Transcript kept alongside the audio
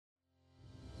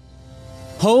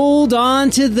Hold on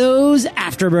to those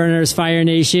afterburners, Fire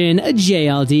Nation.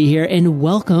 JLD here, and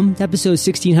welcome to episode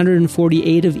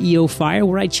 1648 of EO Fire,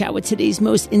 where I chat with today's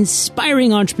most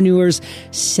inspiring entrepreneurs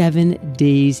 7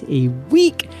 days a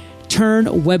week. Turn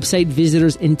website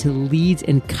visitors into leads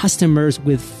and customers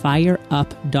with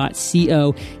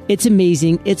fireup.co. It's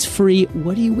amazing. It's free.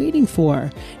 What are you waiting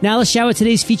for? Now let's chat with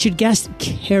today's featured guest,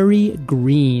 Carrie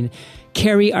Green.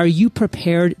 Carrie, are you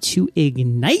prepared to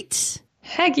ignite?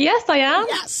 Heck yes, I am.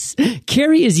 Yes.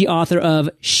 Carrie is the author of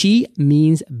She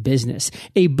Means Business,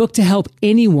 a book to help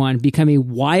anyone become a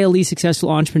wildly successful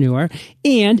entrepreneur.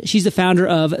 And she's the founder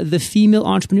of the Female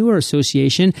Entrepreneur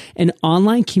Association, an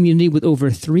online community with over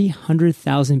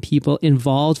 300,000 people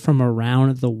involved from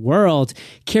around the world.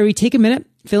 Carrie, take a minute,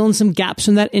 fill in some gaps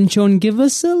from that intro and give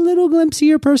us a little glimpse of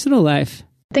your personal life.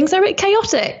 Things are a bit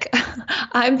chaotic.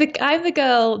 I'm the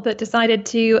girl that decided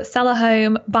to sell a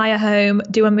home, buy a home,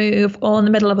 do a move, all in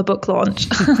the middle of a book launch.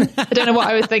 I don't know what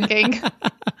I was thinking.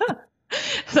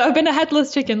 So I've been a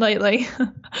headless chicken lately.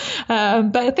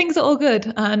 But things are all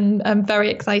good. And I'm very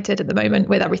excited at the moment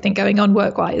with everything going on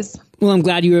work-wise. Well, I'm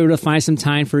glad you were able to find some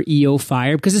time for EO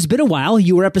Fire because it's been a while.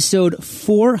 You were episode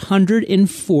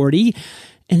 440.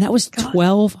 And that was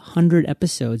 1,200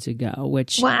 episodes ago,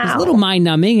 which is a little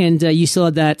mind-numbing. And you still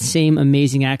had that same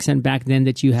amazing accent back then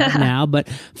that you have now. But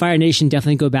Fire Nation,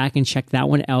 definitely go back and check that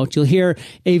one out. You'll hear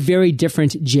a very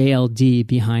different JLD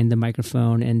behind the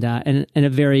microphone and a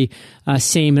very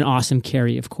same and awesome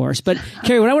Carrie, of course. But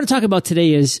Carrie, what I want to talk about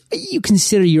today is you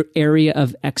consider your area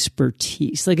of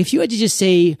expertise. Like if you had to just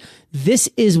say, this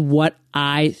is what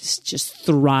I just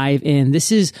thrive in,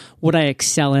 this is what I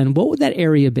excel in, what would that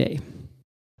area be?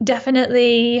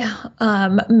 Definitely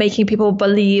making people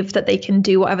believe that they can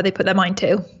do whatever they put their mind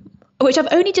to, which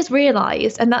I've only just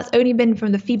realized. And that's only been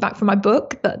from the feedback from my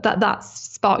book that's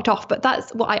sparked off. But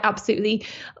that's what I absolutely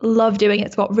love doing.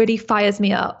 It's what really fires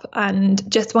me up and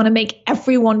just want to make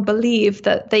everyone believe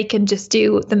that they can just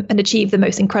do them and achieve the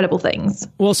most incredible things.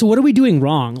 Well, so what are we doing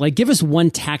wrong? Like, give us one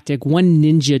tactic, one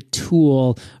ninja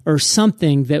tool or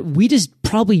something that we just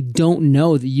probably don't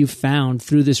know that you've found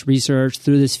through this research,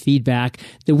 through this feedback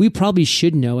that we probably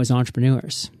should know as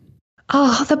entrepreneurs.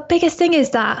 Oh, the biggest thing is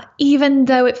that even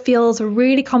though it feels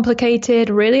really complicated,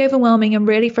 really overwhelming and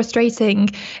really frustrating,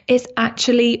 it's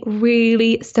actually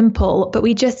really simple, but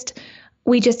we just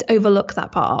overlook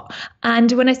that part. And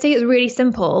when I say it's really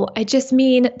simple, I just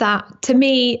mean that to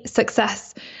me,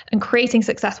 success and creating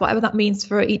success, whatever that means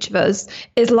for each of us,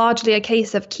 is largely a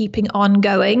case of keeping on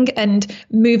going and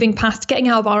moving past, getting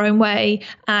out of our own way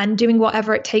and doing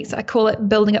whatever it takes. I call it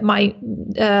building up my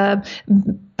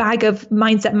bag of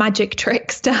mindset magic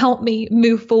tricks to help me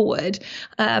move forward.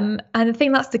 And I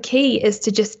think that's the key, is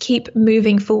to just keep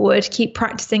moving forward, keep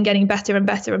practicing, getting better and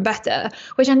better and better,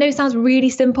 which I know sounds really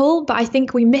simple, but I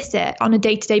think we miss it on a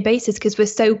day-to-day basis because we're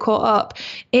so caught up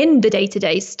in the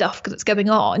day-to-day stuff that's going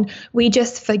on. We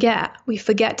just forget. We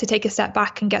forget to take a step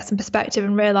back and get some perspective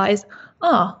and realize,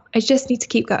 I just need to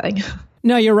keep going.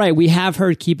 No, you're right. We have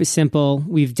heard keep it simple.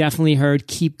 We've definitely heard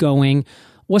keep going.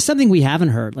 What's something we haven't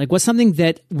heard? Like, what's something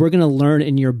that we're going to learn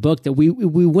in your book that we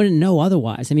wouldn't know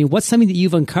otherwise? I mean, what's something that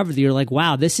you've uncovered that you're like,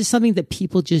 wow, this is something that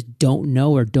people just don't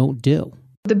know or don't do?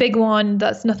 The big one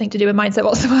that's nothing to do with mindset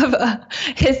whatsoever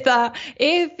is that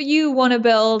if you want to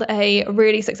build a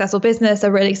really successful business,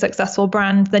 a really successful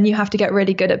brand, then you have to get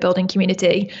really good at building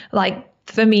community. Like,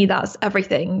 for me, that's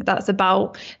everything. That's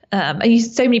about,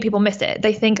 so many people miss it.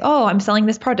 They think, I'm selling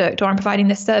this product or I'm providing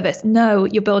this service. No,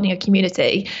 you're building a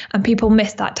community, and people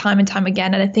miss that time and time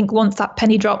again. And I think once that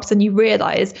penny drops and you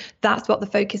realize that's what the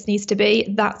focus needs to be,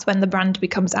 that's when the brand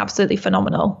becomes absolutely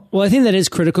phenomenal. Well, I think that is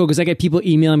critical because I get people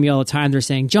emailing me all the time. They're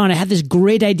saying, John, I have this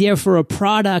great idea for a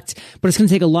product, but it's going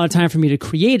to take a lot of time for me to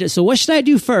create it. So what should I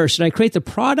do first? Should I create the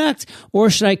product or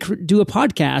should I do a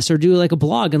podcast or do like a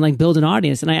blog and like build an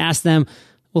audience? And I ask them,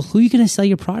 well, who are you going to sell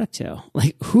your product to?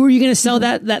 Like, who are you going to sell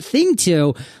that thing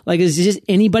to? Like, is just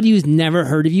anybody who's never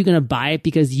heard of you going to buy it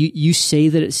because you say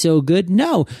that it's so good?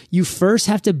 No, you first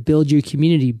have to build your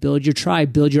community, build your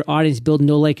tribe, build your audience, build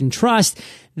know, like, and trust.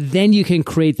 Then you can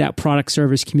create that product,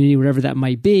 service, community, whatever that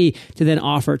might be, to then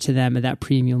offer to them at that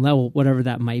premium level, whatever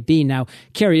that might be. Now,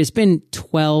 Carrie, it's been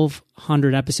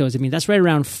 1,200 episodes. I mean, that's right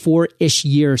around 4-ish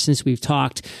years since we've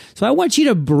talked. So I want you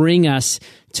to bring us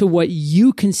to what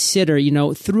you consider,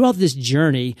 throughout this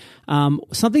journey,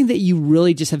 something that you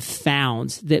really just have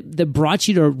found that brought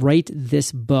you to write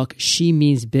this book, She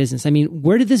Means Business. I mean,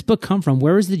 where did this book come from?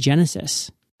 Where was the genesis?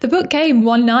 The book came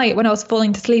one night when I was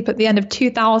falling to sleep at the end of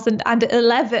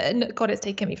 2011. God, it's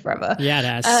taken me forever. Yeah,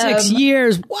 that's 6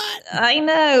 years. What? I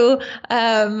know.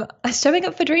 Showing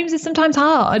up for dreams is sometimes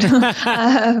hard.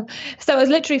 So I was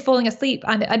literally falling asleep,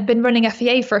 and I'd been running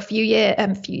FEA for a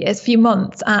few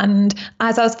months. And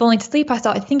as I was falling to sleep, I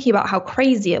started thinking about how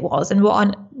crazy it was and what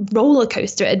a roller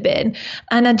coaster it had been.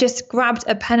 And I just grabbed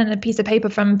a pen and a piece of paper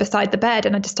from beside the bed,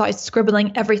 and I just started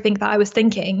scribbling everything that I was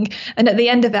thinking. And at the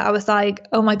end of it, I was like,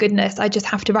 oh my goodness, I just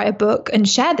have to write a book and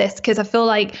share this, because I feel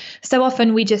like so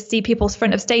often we just see people's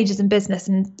front of stages in business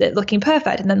and it looking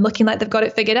perfect and then looking like they've got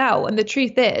it figured out. And the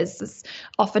truth is, it's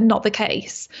often not the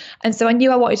case. And so I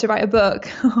knew I wanted to write a book,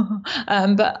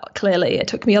 but clearly it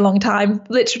took me a long time.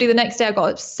 Literally the next day, I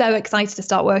got so excited to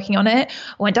start working on it.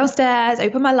 I went downstairs,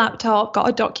 opened my laptop, got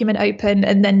a document open,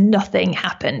 and then nothing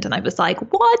happened. And I was like,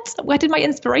 what? Where did my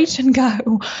inspiration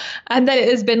go? And then it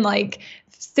has been like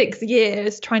 6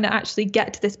 years trying to actually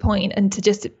get to this point and to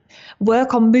just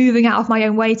work on moving out of my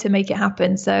own way to make it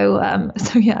happen. So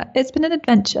yeah, it's been an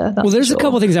adventure. Well, there's a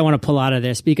couple of things I want to pull out of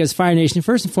this, because Fire Nation,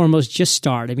 first and foremost, just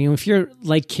start. I mean, if you're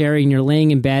like Carrie and you're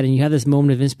laying in bed and you have this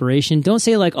moment of inspiration, don't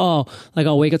say like, oh, like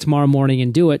I'll wake up tomorrow morning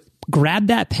and do it. Grab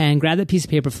that pen, grab that piece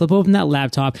of paper, flip open that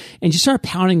laptop, and just start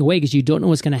pounding away, because you don't know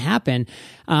what's going to happen.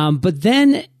 But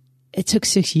then it took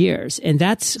 6 years, and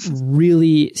that's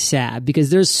really sad, because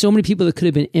there's so many people that could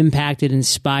have been impacted,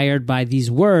 inspired by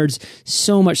these words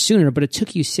so much sooner, but it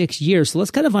took you 6 years. So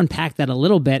let's kind of unpack that a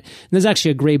little bit. And there's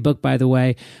actually a great book, by the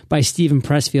way, by Stephen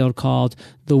Pressfield called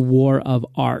The War of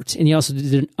Art. And he also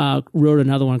wrote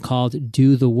another one called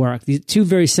Do the Work. These two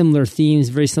very similar themes,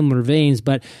 very similar veins,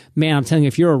 but man, I'm telling you,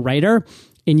 if you're a writer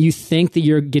and you think that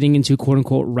you're getting into quote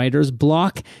unquote writer's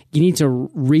block, you need to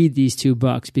read these two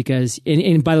books, because,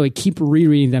 and by the way, keep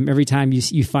rereading them every time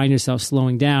you find yourself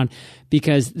slowing down,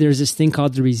 because there's this thing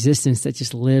called the resistance that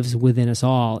just lives within us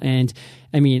all. And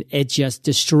I mean, it just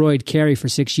destroyed Carrie for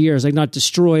 6 years, like not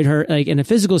destroyed her like in a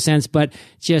physical sense, but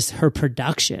just her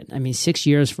production. I mean, 6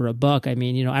 years for a book. I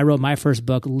mean, I wrote my first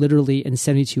book literally in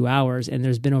 72 hours, and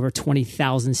there's been over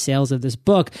 20,000 sales of this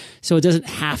book. So it doesn't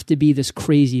have to be this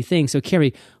crazy thing. So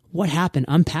Carrie, what happened?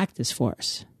 Unpack this for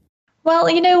us. Well,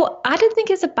 I don't think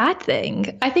it's a bad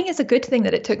thing. I think it's a good thing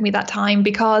that it took me that time,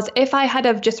 because if I had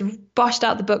have just bashed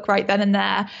out the book right then and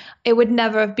there, it would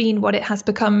never have been what it has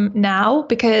become now,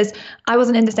 because I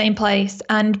wasn't in the same place,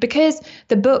 and because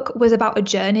the book was about a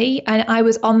journey and I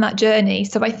was on that journey.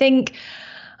 So I think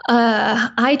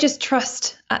I just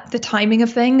trust the timing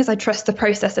of things. I trust the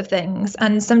process of things.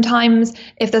 And sometimes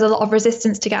if there's a lot of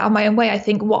resistance to get out of my own way, I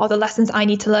think, what are the lessons I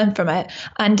need to learn from it?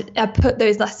 And I put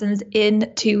those lessons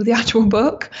into the actual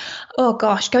book. Oh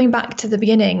gosh, going back to the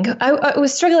beginning, I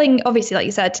was struggling, obviously, like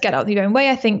you said, to get out of your own way.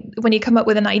 I think when you come up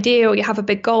with an idea or you have a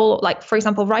big goal, like for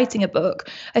example, writing a book,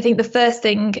 I think the first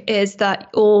thing is that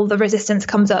all the resistance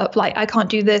comes up, like, I can't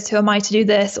do this, who am I to do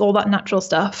this, all that natural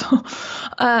stuff.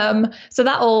 So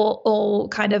that all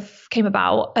kind of came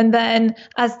about. And then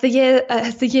as the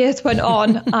years went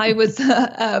on, I was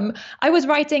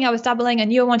writing, I was dabbling. I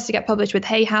knew I wanted to get published with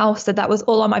Hay House, so that was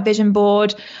all on my vision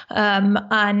board.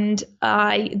 And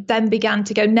I then began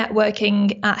to go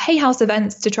networking at Hay House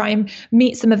events to try and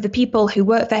meet some of the people who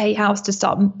work for Hay House, to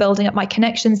start building up my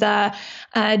connections there.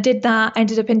 Did that,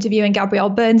 ended up interviewing Gabrielle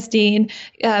Bernstein.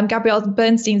 Gabrielle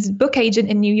Bernstein's book agent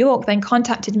in New York then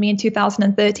contacted me in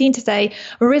 2013 to say,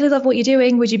 I really love what you're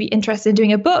doing. Would you be interested in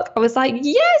doing a book? I was like,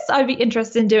 yes, I'd be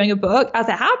interested in doing a book. As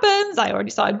it happens, I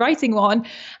already started writing one.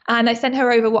 And I sent her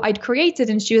over what I'd created,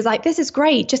 and she was like, this is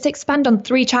great. Just expand on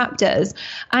 3 chapters.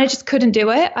 And I just couldn't do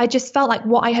it. I just felt like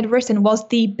what I had written was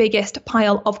the biggest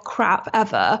pile of crap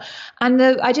ever. And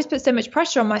I just put so much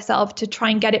pressure on myself to try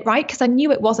and get it right, because I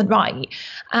knew it wasn't right.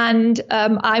 And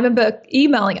I remember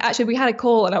emailing, actually, we had a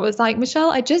call, and I was like,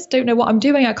 Michelle, I just don't know what I'm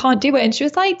doing. I can't do it. And she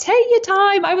was like, take your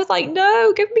time. I was like,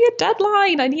 no, give me a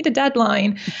deadline. I need a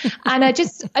deadline. And I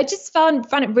just found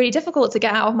it really difficult to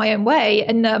get out of my own way.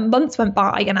 And months went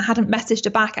by, and I hadn't messaged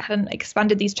her back. I hadn't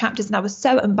expanded these chapters, and I was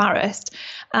so embarrassed.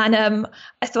 And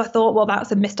so I thought, well,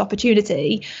 that's a missed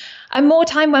opportunity. And more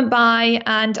time went by,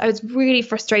 and I was really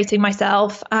frustrating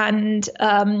myself. And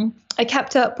I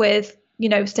kept up with,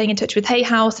 staying in touch with Hay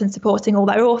House and supporting all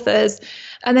their authors.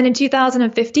 And then in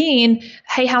 2015,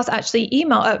 Hay House actually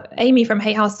emailed Amy from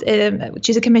Hay House, which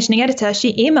is a commissioning editor.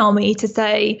 She emailed me to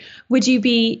say, would you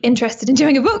be interested in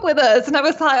doing a book with us? And I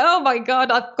was like, oh my God,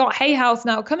 I've got Hay House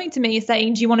now coming to me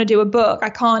saying, do you want to do a book?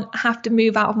 I can't have to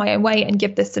move out of my own way and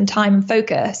give this some time and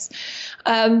focus.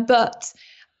 But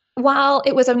while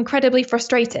it was incredibly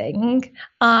frustrating,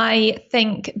 I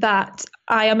think that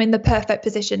I am in the perfect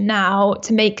position now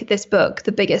to make this book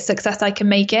the biggest success I can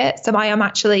make it. So I am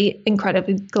actually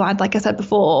incredibly glad, like I said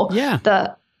before,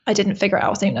 that I didn't figure it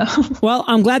out sooner. Well,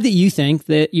 I'm glad that you think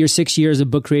that your 6 years of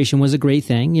book creation was a great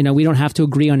thing. You know, we don't have to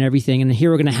agree on everything. And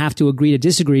here we're going to have to agree to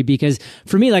disagree, because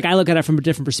for me, like, I look at it from a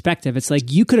different perspective. It's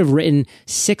like you could have written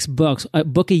 6 books, a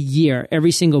book a year,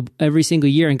 every single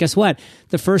year. And guess what?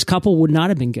 The first couple would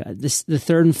not have been good. The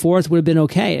third and fourth would have been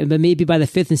okay. But maybe by the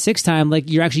 5th and 6th time, like,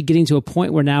 you're actually getting to a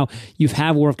point where now you've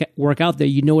had work out there.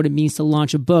 You know what it means to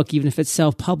launch a book, even if it's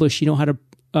self-published. You know how to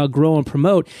grow and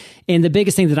promote. And the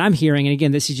biggest thing that I'm hearing, and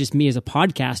again, this is just me as a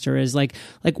podcaster, is like,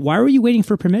 why were you waiting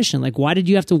for permission? Like, why did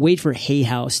you have to wait for Hay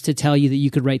House to tell you that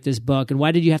you could write this book? And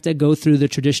why did you have to go through the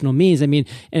traditional means? I mean,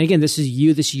 and again, this is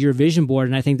your vision board.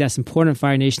 And I think that's important,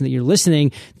 Fire Nation, that you're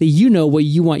listening, that you know what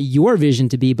you want your vision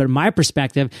to be. But my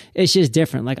perspective, it's just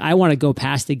different. Like, I want to go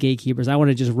past the gatekeepers. I want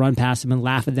to just run past them and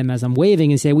laugh at them as I'm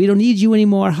waving and say, we don't need you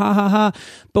anymore. Ha ha ha.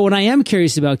 But what I am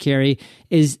curious about, Carrie,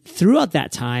 is throughout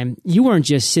that time, you weren't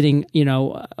just sitting, you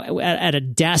know, at a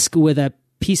desk with a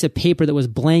piece of paper that was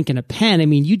blank and a pen. I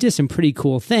mean, you did some pretty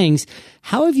cool things.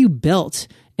 How have you built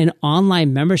an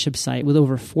online membership site with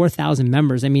over 4,000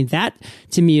 members? I mean, that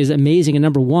to me is amazing. And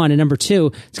number one, and number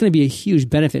two, it's going to be a huge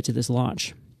benefit to this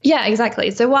launch. Yeah, exactly.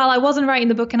 So while I wasn't writing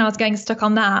the book and I was getting stuck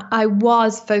on that, I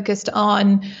was focused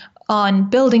on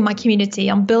building my community,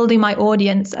 on building my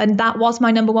audience. And that was my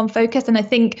number one focus. And I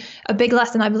think a big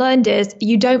lesson I've learned is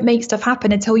you don't make stuff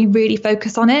happen until you really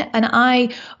focus on it. And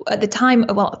I, at the time,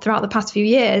 well, throughout the past few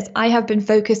years, I have been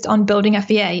focused on building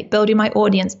FEA, building my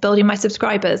audience, building my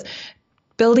subscribers,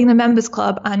 building the members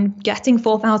club and getting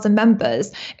 4,000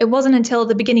 members. It wasn't until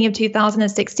the beginning of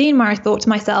 2016 where I thought to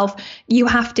myself, you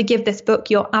have to give this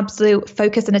book your absolute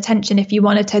focus and attention if you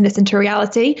want to turn this into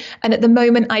reality. And at the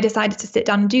moment I decided to sit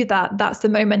down and do that, that's the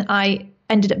moment I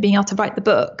ended up being able to write the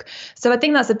book. So I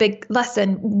think that's a big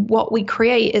lesson. What we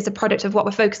create is a product of what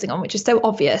we're focusing on, which is so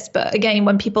obvious. But again,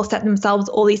 when people set themselves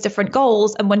all these different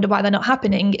goals and wonder why they're not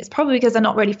happening, it's probably because they're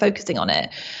not really focusing on it.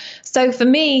 So for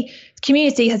me,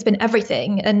 community has been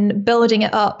everything, and building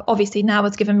it up obviously now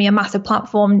has given me a massive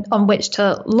platform on which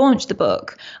to launch the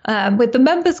book. With the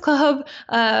members club,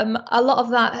 a lot of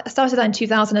that started in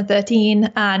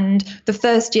 2013, and the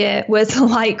first year was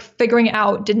like figuring it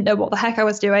out, didn't know what the heck I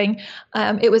was doing.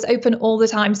 It was open all the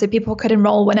time, so people could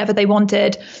enroll whenever they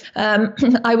wanted.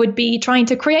 I would be trying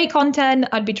to create content,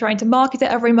 I'd be trying to market it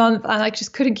every month, and I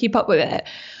just couldn't keep up with it.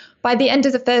 By the end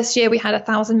of the first year, we had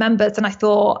 1,000 members, and I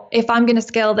thought, if I'm going to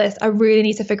scale this, I really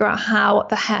need to figure out how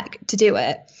the heck to do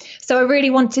it. So I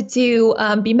really wanted to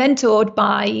be mentored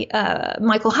by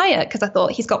Michael Hyatt, because I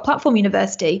thought he's got Platform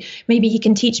University. Maybe he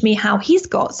can teach me how he's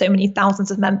got so many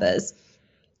thousands of members.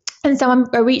 And so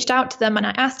I reached out to them and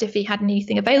I asked if he had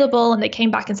anything available, and they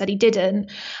came back and said he didn't.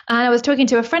 And I was talking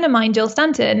to a friend of mine, Jill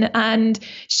Stanton, and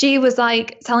she was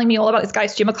like telling me all about this guy,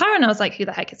 Stu McLaren. I was like, who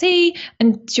the heck is he?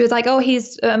 And she was like, oh,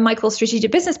 he's Michael's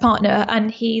strategic business partner, and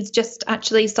he's just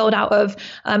actually sold out of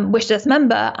Wishlist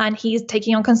member, and he's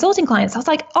taking on consulting clients. I was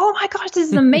like, oh my gosh, this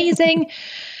is amazing.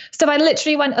 So I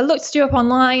literally I looked Stu up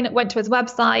online, went to his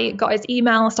website, got his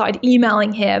email, started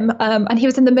emailing him. And he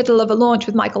was in the middle of a launch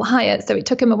with Michael Hyatt. So it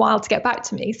took him a while to get back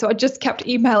to me. So I just kept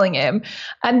emailing him,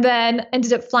 and then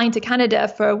ended up flying to Canada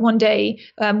for a one-day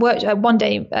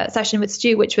session with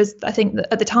Stu, which was, I think,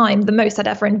 at the time, the most I'd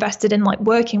ever invested in like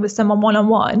working with someone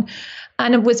one-on-one.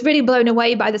 And I was really blown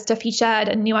away by the stuff he shared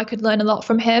and knew I could learn a lot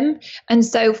from him. And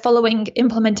so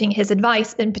implementing his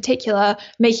advice, in particular,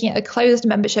 making it a closed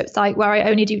membership site where I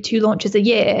only do 2 launches a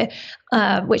year,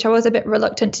 which I was a bit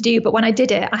reluctant to do. But when I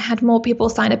did it, I had more people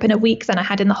sign up in a week than I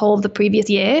had in the whole of the previous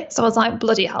year. So I was like,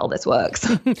 bloody hell, this works.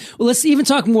 Well, let's even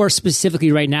talk more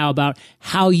specifically right now about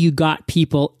how you got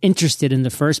people interested in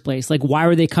the first place. Like, why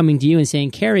were they coming to you and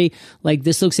saying, Carrie, like,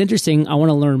 this looks interesting, I want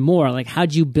to learn more? Like,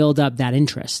 how'd you build up that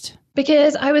interest?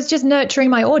 Because I was just nurturing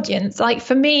my audience. Like,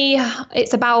 for me,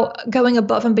 it's about going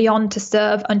above and beyond to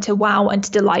serve and to wow and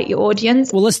to delight your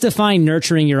audience. Well, let's define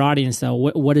nurturing your audience, though.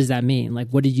 What does that mean? Like,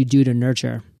 what did you do to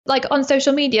nurture? Like on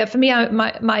social media, for me,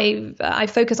 I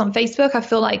focus on Facebook. I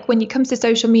feel like when it comes to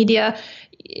social media,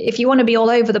 if you want to be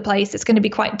all over the place, it's going to be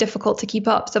quite difficult to keep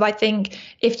up. So I think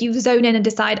if you zone in and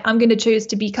decide, I'm going to choose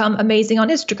to become amazing on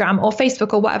Instagram or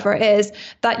Facebook or whatever it is,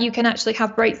 that you can actually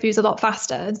have breakthroughs a lot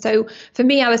faster. And so for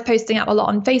me, I was posting out a lot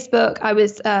on Facebook. I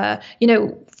was,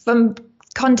 from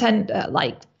content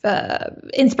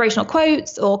inspirational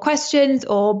quotes or questions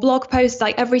or blog posts,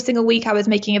 like every single week I was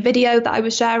making a video that I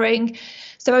was sharing.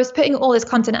 So I was putting all this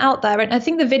content out there. And I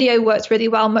think the video works really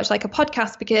well, much like a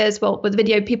podcast, because, well, with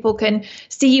video, people can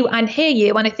see you and hear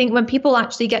you. And I think when people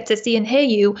actually get to see and hear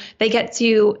you, they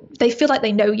feel like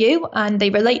they know you and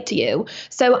they relate to you.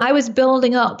 So I was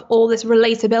building up all this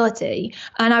relatability,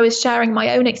 and I was sharing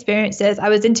my own experiences. I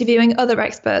was interviewing other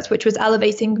experts, which was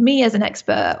elevating me as an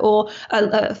expert or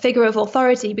a figure of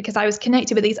authority, because I was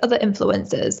connected with these other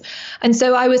influencers. And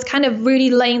so I was kind of really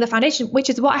laying the foundation, which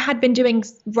is what I had been doing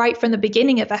right from the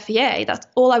beginning of FEA. That's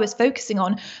all I was focusing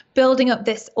on, building up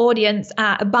this audience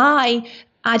by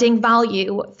adding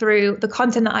value through the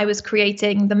content that I was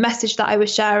creating, the message that I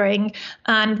was sharing,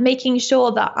 and making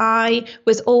sure that I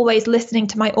was always listening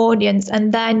to my audience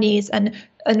and their needs and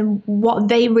what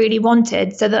they really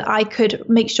wanted, so that I could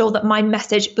make sure that my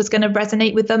message was going to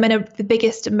resonate with them in the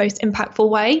biggest and most impactful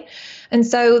way. And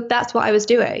so that's what I was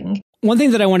doing. One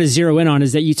thing that I want to zero in on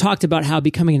is that you talked about how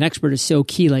becoming an expert is so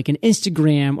key, like in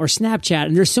Instagram or Snapchat.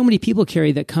 And there's so many people,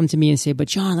 Carrie, that come to me and say, but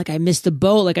John, like I missed the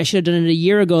boat. Like I should have done it a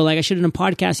year ago. Like I should have done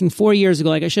podcasting 4 years ago.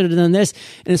 Like I should have done this.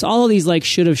 And it's all of these like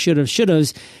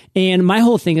should've. And my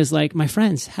whole thing is like, my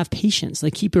friends, have patience.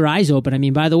 Like keep your eyes open. I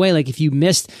mean, by the way, like if you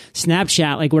missed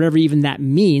Snapchat, like whatever even that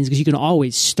means, because you can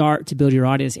always start to build your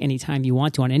audience anytime you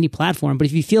want to on any platform. But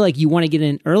if you feel like you want to get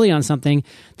in early on something,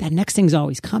 that next thing's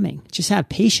always coming. Just have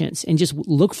patience and just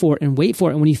look for it and wait for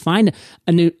it. And when you find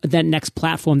that next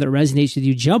platform that resonates with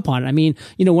you, jump on it. I mean,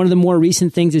 one of the more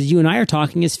recent things as you and I are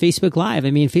talking is Facebook Live.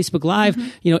 I mean, Facebook Live,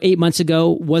 8 months ago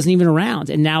wasn't even around.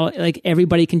 And now like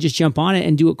everybody can just jump on it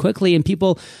and do it quickly. And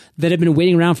people that have been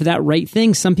waiting around for that right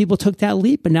thing, some people took that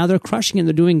leap, but now they're crushing it and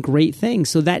they're doing great things.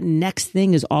 So that next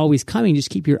thing is always coming.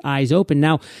 Just keep your eyes open.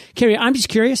 Now, Carrie, I'm just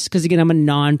curious because again, I'm a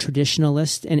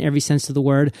non-traditionalist in every sense of the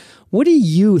word. What do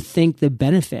you think the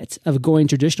benefit of going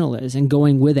traditional is and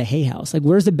going with a Hay House? Like,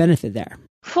 where's the benefit there?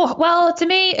 Well, to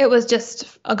me, it was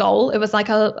just a goal. It was like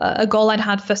a goal I'd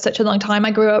had for such a long time.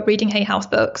 I grew up reading Hay House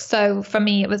books. So for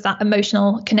me, it was that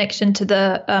emotional connection to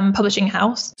the publishing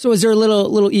house. So is there a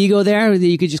little ego there that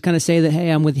you could just kind of say that, hey,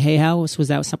 I'm with Hay House? Was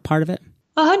that some part of it?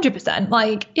 100%.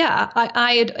 Like, yeah,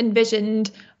 I had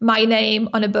envisioned my name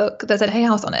on a book that said Hay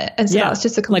House on it. And so that was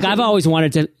just a complete... Like I've always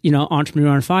wanted to, Entrepreneur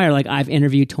on Fire. Like I've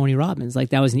interviewed Tony Robbins. Like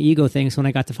that was an ego thing. So when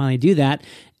I got to finally do that,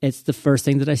 it's the first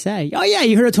thing that I say. Oh yeah,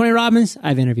 you heard of Tony Robbins?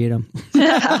 I've interviewed him.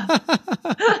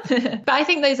 But I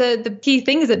think those are the key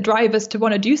things that drive us to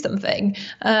want to do something.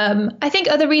 I think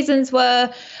other reasons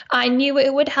were I knew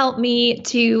it would help me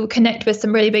to connect with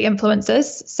some really big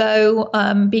influencers. So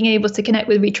being able to connect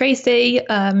with Ree Tracy,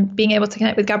 being able to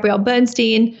connect with Gabrielle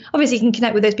Bernstein. Obviously, you can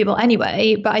connect with those people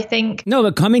anyway, but I think... No,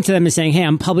 but coming to them and saying, hey,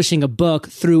 I'm publishing a book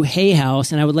through Hay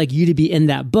House and I would like you to be in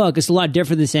that book. It's a lot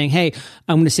different than saying, hey,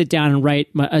 I'm going to sit down and write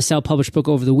a self-published book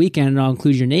over the weekend and I'll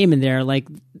include your name in there. Like,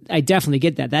 I definitely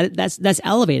get that. That's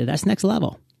elevated. That's next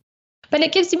level. But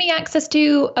it gives me access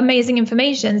to amazing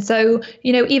information. So,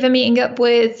 even meeting up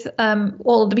with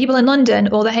all the people in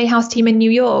London or the Hay House team in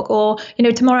New York, or,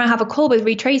 tomorrow I have a call with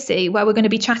Ree Tracy where we're going to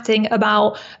be chatting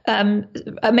about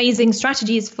amazing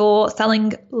strategies for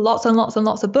selling lots and lots and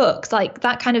lots of books. Like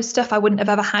that kind of stuff I wouldn't have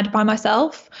ever had by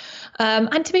myself.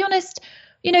 And to be honest,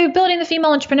 building the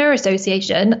Female Entrepreneur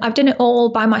Association, I've done it all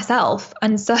by myself.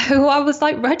 And so I was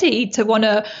like ready to want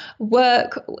to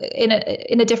work in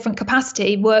a different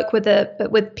capacity, work with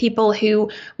people who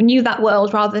knew that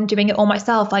world rather than doing it all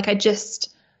myself. Like I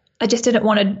just didn't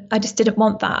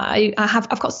want that.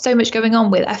 I've got so much going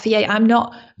on with FEA.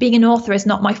 Being an author is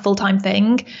not my full-time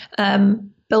thing.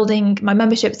 Building my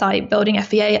membership site, building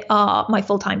FEA are my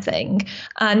full-time thing.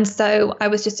 And so I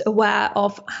was just aware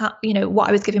of how, what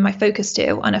I was giving my focus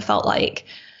to. And I felt like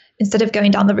instead of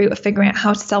going down the route of figuring out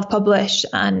how to self-publish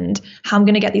and how I'm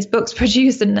going to get these books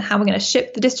produced and how I'm going to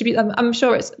ship the distribute, I'm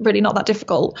sure it's really not that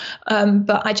difficult.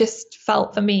 But I just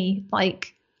felt for me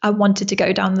like I wanted to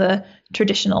go down the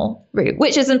traditional route,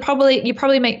 which isn't I'm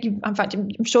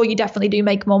sure you definitely do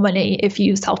make more money if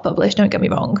you self-publish, don't get me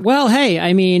wrong. Well, hey,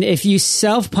 I mean, if you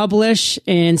self-publish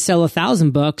and sell 1,000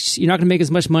 books, you're not going to make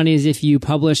as much money as if you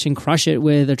publish and crush it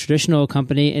with a traditional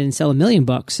company and sell 1 million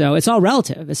books. So it's all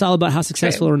relative. It's all about how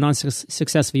successful or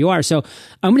non-successful you are. So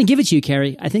I'm going to give it to you,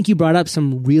 Carrie. I think you brought up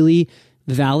some really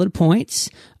valid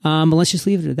points. But let's just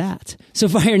leave it at that. So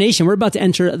Fire Nation, we're about to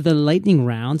enter the lightning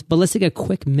round, but let's take a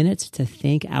quick minute to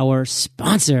thank our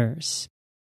sponsors.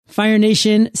 Fire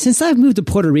Nation, since I've moved to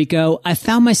Puerto Rico, I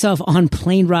found myself on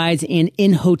plane rides and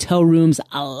in hotel rooms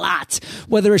a lot.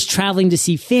 Whether it's traveling to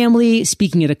see family,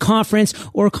 speaking at a conference,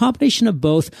 or a combination of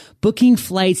both, booking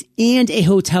flights and a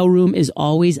hotel room is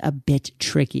always a bit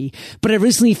tricky. But I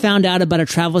recently found out about a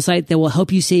travel site that will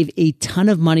help you save a ton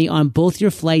of money on both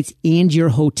your flights and your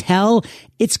hotel.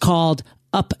 It's called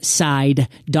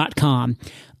Upside.com.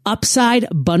 Upside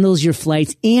bundles your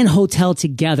flights and hotel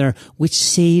together, which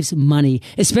saves money,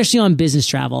 especially on business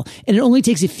travel. And it only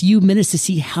takes a few minutes to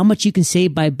see how much you can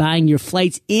save by buying your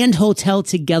flights and hotel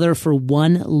together for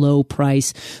one low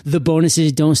price. The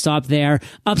bonuses don't stop there.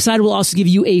 Upside will also give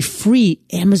you a free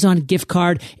Amazon gift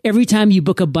card every time you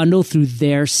book a bundle through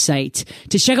their site.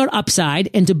 To check out Upside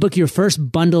and to book your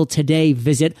first bundle today,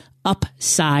 visit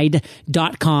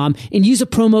upside.com and use a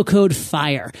promo code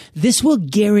FIRE. This will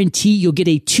guarantee you'll get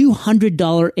a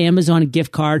 $200 Amazon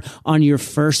gift card on your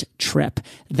first trip.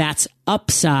 That's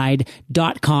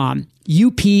upside.com.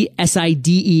 UPSIDE.com.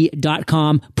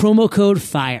 Promo code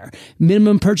FIRE.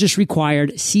 Minimum purchase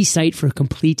required. See site for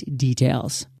complete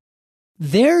details.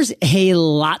 There's a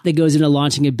lot that goes into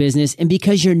launching a business, and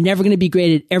because you're never going to be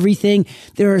great at everything,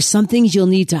 there are some things you'll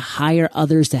need to hire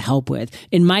others to help with.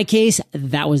 In my case,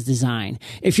 that was design.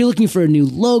 If you're looking for a new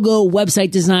logo, website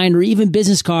design, or even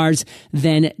business cards,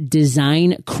 then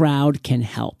Design Crowd can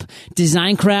help.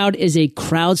 Design Crowd is a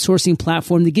crowdsourcing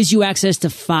platform that gives you access to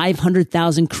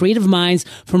 500,000 creative minds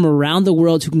from around the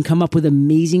world who can come up with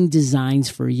amazing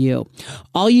designs for you.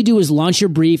 All you do is launch your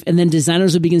brief, and then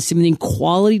designers will begin submitting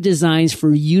quality designs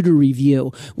for you to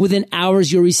review. Within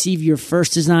hours, you'll receive your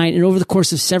first design, and over the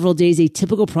course of several days, a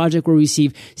typical project will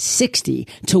receive 60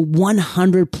 to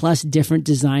 100 plus different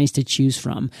designs to choose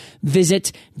from.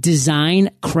 Visit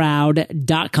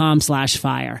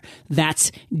designcrowd.com/fire.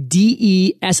 That's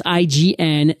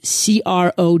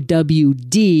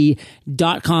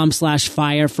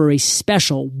DESIGNCROWD.com/fire for a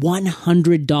special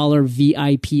 $100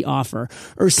 VIP offer,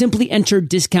 or simply enter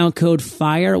discount code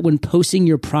FIRE when posting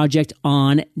your project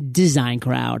on Design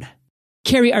Crowd.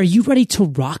 Carrie, are you ready to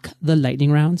rock the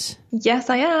lightning rounds?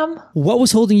 Yes, I am. What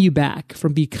was holding you back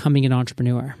from becoming an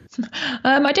entrepreneur?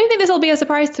 I don't think this will be a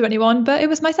surprise to anyone, but it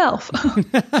was myself.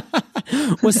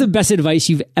 What's the best advice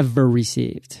you've ever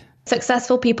received?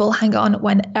 Successful people hang on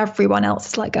when everyone else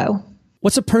is let go.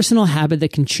 What's a personal habit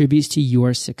that contributes to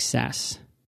your success?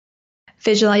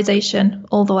 Visualization,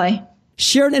 all the way.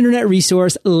 Share an internet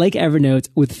resource like Evernote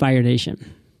with Fire Nation.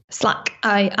 Slack.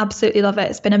 I absolutely love it.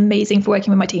 It's been amazing for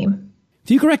working with my team.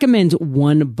 If you could recommend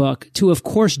one book to, of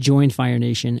course, join Fire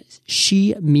Nation,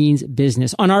 She Means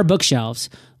Business, on our bookshelves,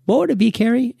 what would it be,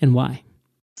 Carrie, and why?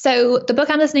 So the book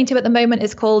I'm listening to at the moment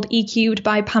is called EQ'd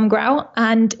by Pam Grau,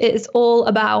 and it's all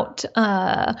about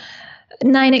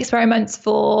 9 experiments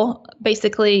for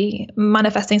basically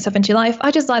manifesting stuff into your life.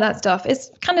 I just like that stuff. It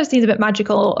kind of seems a bit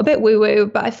magical, a bit woo-woo,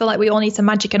 but I feel like we all need some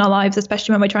magic in our lives,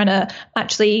 especially when we're trying to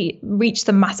actually reach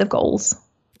some massive goals.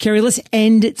 Carrie, let's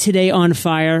end today on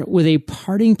fire with a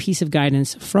parting piece of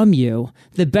guidance from you,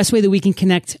 the best way that we can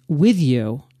connect with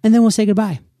you, and then we'll say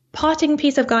goodbye. Parting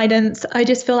piece of guidance. I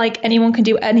just feel like anyone can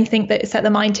do anything that they set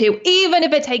their mind to, even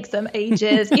if it takes them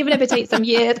ages, even if it takes them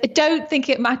years. I don't think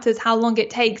it matters how long it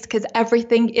takes, because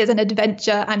everything is an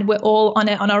adventure and we're all on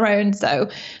it on our own. So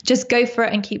just go for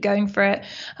it and keep going for it.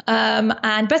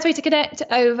 And best way to connect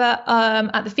over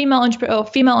at the Female Entrepreneur or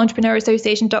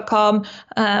FemaleEntrepreneurAssociation.com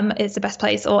is the best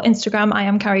place, or Instagram. I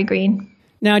am Carrie Green.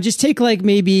 Now, just take like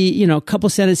maybe, a couple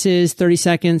sentences, 30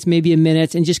 seconds, maybe a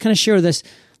minute, and just kind of share with us,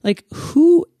 like,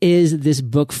 who is this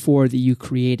book for that you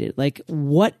created? Like,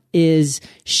 what is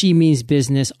She Means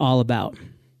Business all about?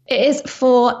 It is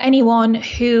for anyone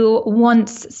who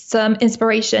wants some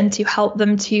inspiration to help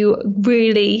them to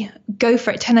really go for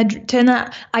it, turn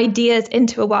their ideas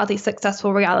into a wildly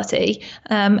successful reality,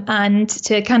 and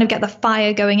to kind of get the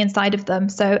fire going inside of them.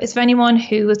 So it's for anyone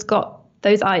who has got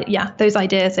those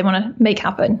ideas they want to make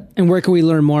happen. And where can we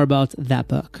learn more about that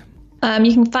book?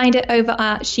 You can find it over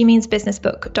at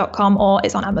shemeansbusinessbook.com, or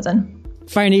it's on Amazon.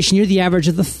 Fire Nation, you're the average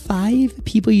of the 5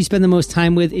 people you spend the most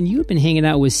time with, and you've been hanging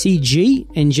out with CG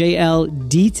and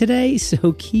JLD today,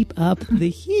 so keep up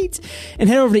the heat. And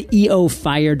head over to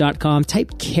eofire.com,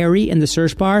 type Carrie in the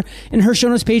search bar, and her show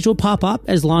notes page will pop up,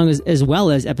 as well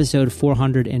as episode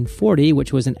 440,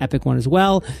 which was an epic one as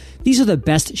well. These are the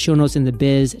best show notes in the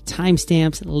biz,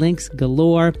 timestamps, links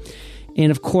galore. And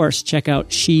of course, check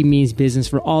out She Means Business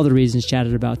for all the reasons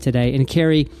chatted about today. And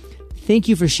Carrie, thank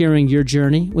you for sharing your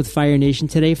journey with Fire Nation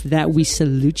today. For that, we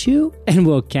salute you, and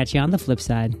we'll catch you on the flip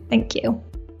side. Thank you.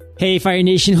 Hey, Fire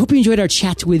Nation. Hope you enjoyed our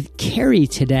chat with Carrie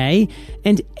today.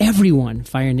 And everyone,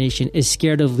 Fire Nation, is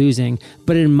scared of losing.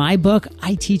 But in my book,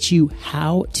 I teach you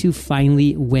how to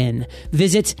finally win.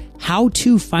 Visit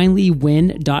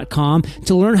howtofinallywin.com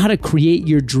to learn how to create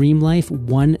your dream life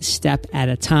one step at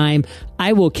a time.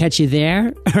 I will catch you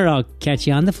there, or I'll catch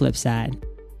you on the flip side.